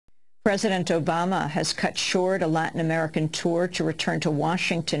President Obama has cut short a Latin American tour to return to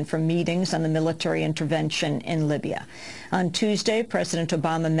Washington for meetings on the military intervention in Libya. On Tuesday, President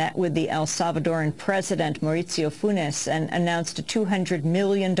Obama met with the El Salvadoran President Mauricio Funes and announced a $200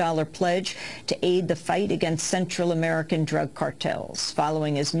 million pledge to aid the fight against Central American drug cartels.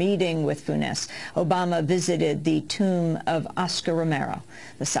 Following his meeting with Funes, Obama visited the tomb of Óscar Romero,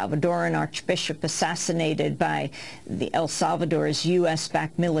 the Salvadoran archbishop assassinated by the El Salvador's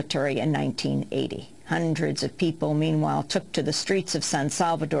U.S.-backed military in 1980. Hundreds of people, meanwhile, took to the streets of San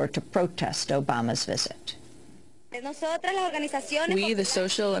Salvador to protest Obama's visit. We, the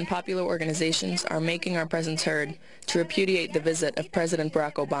social and popular organizations, are making our presence heard to repudiate the visit of President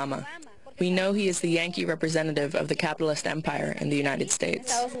Barack Obama. We know he is the Yankee representative of the capitalist empire in the United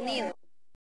States.